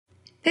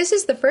This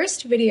is the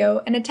first video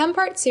in a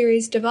 10-part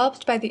series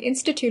developed by the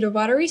Institute of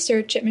Water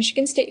Research at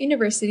Michigan State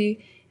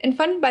University and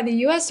funded by the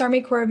U.S. Army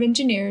Corps of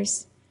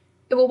Engineers.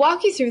 It will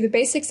walk you through the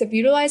basics of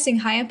utilizing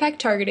high-impact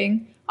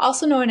targeting,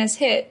 also known as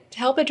HIT, to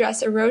help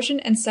address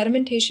erosion and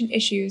sedimentation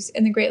issues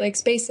in the Great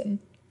Lakes Basin.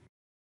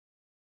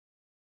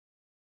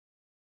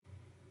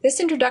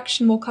 This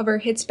introduction will cover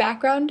HIT's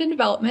background and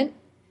development,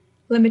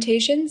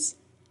 limitations,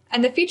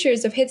 and the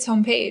features of HIT's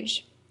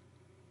homepage.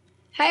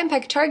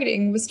 High-impact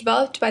targeting was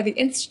developed by the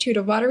Institute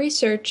of Water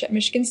Research at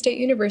Michigan State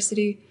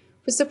University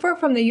with support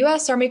from the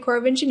U.S. Army Corps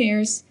of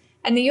Engineers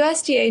and the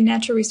USDA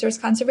Natural Resource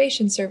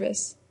Conservation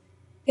Service.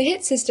 The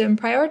HIT system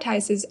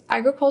prioritizes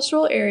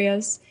agricultural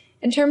areas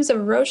in terms of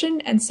erosion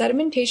and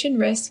sedimentation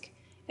risk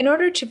in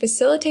order to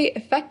facilitate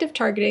effective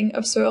targeting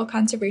of soil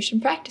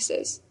conservation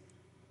practices.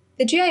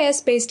 The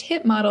GIS-based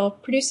HIT model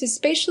produces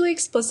spatially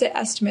explicit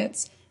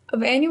estimates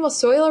of annual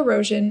soil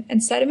erosion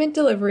and sediment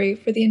delivery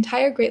for the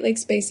entire Great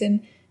Lakes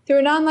Basin through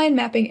an online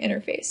mapping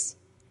interface.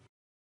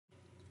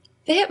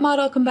 The HIT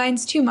model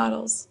combines two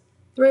models: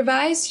 the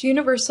Revised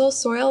Universal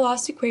Soil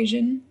Loss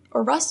Equation,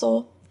 or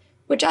RUSSEL,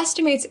 which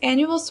estimates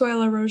annual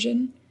soil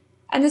erosion,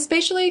 and the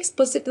Spatially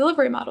Explicit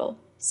Delivery Model,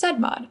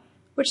 SEDMOD,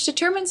 which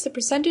determines the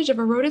percentage of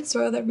eroded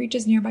soil that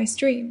reaches nearby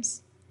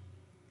streams.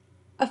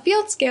 A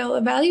field-scale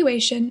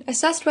evaluation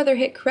assessed whether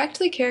HIT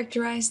correctly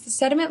characterized the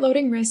sediment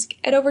loading risk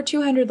at over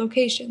 200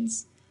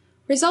 locations.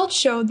 Results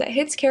showed that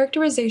HIT's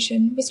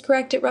characterization was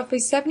correct at roughly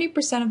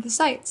 70% of the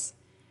sites.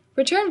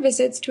 Return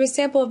visits to a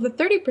sample of the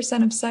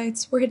 30% of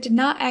sites where HIT did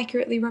not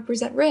accurately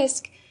represent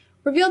risk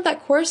revealed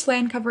that coarse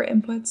land cover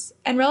inputs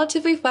and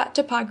relatively flat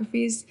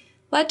topographies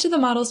led to the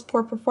model's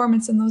poor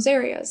performance in those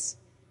areas.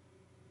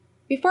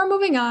 Before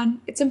moving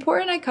on, it's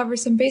important I cover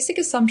some basic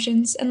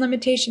assumptions and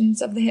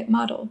limitations of the HIT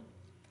model.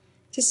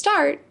 To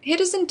start,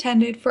 HIT is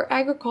intended for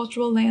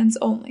agricultural lands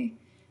only,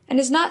 and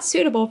is not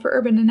suitable for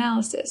urban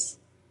analysis.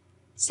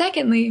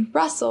 Secondly,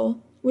 RUSSEL,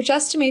 which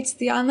estimates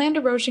the on-land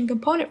erosion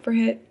component for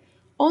HIT,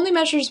 only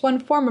measures one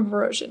form of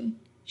erosion,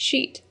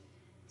 sheet.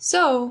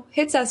 So,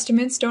 HIT's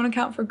estimates don't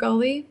account for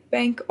gully,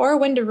 bank, or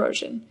wind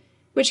erosion,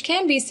 which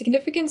can be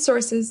significant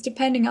sources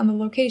depending on the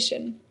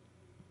location.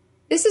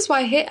 This is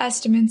why HIT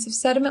estimates of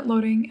sediment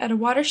loading at a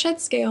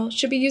watershed scale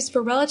should be used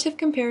for relative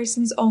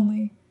comparisons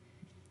only.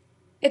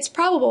 It's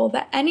probable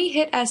that any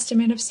HIT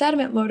estimate of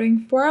sediment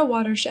loading for a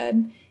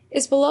watershed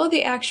is below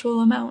the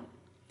actual amount.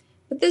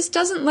 But this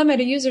doesn't limit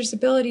a user's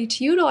ability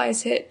to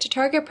utilize HIT to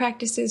target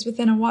practices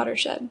within a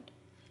watershed.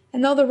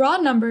 And though the raw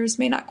numbers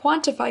may not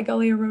quantify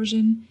gully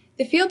erosion,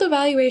 the field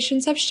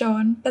evaluations have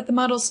shown that the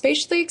model's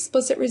spatially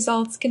explicit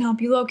results can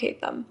help you locate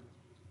them.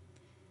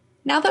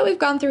 Now that we've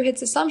gone through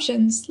HIT's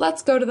assumptions,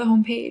 let's go to the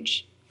home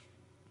page.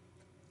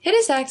 HIT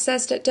is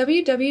accessed at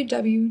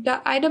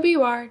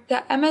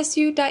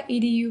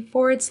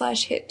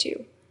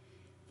www.iwr.msu.edu/HIT2.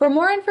 For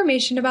more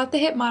information about the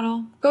HIT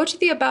model, go to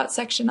the About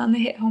section on the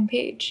HIT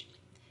homepage.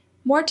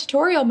 More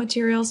tutorial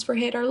materials for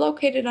HIT are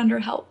located under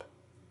Help.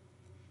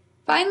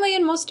 Finally,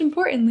 and most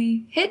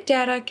importantly, HIT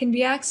data can be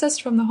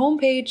accessed from the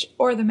homepage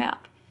or the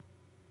map.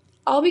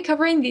 I'll be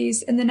covering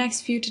these in the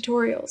next few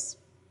tutorials.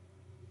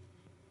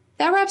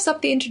 That wraps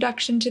up the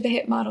introduction to the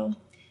HIT model.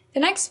 The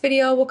next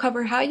video will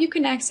cover how you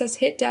can access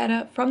HIT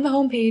data from the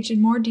homepage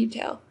in more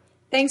detail.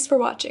 Thanks for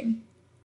watching.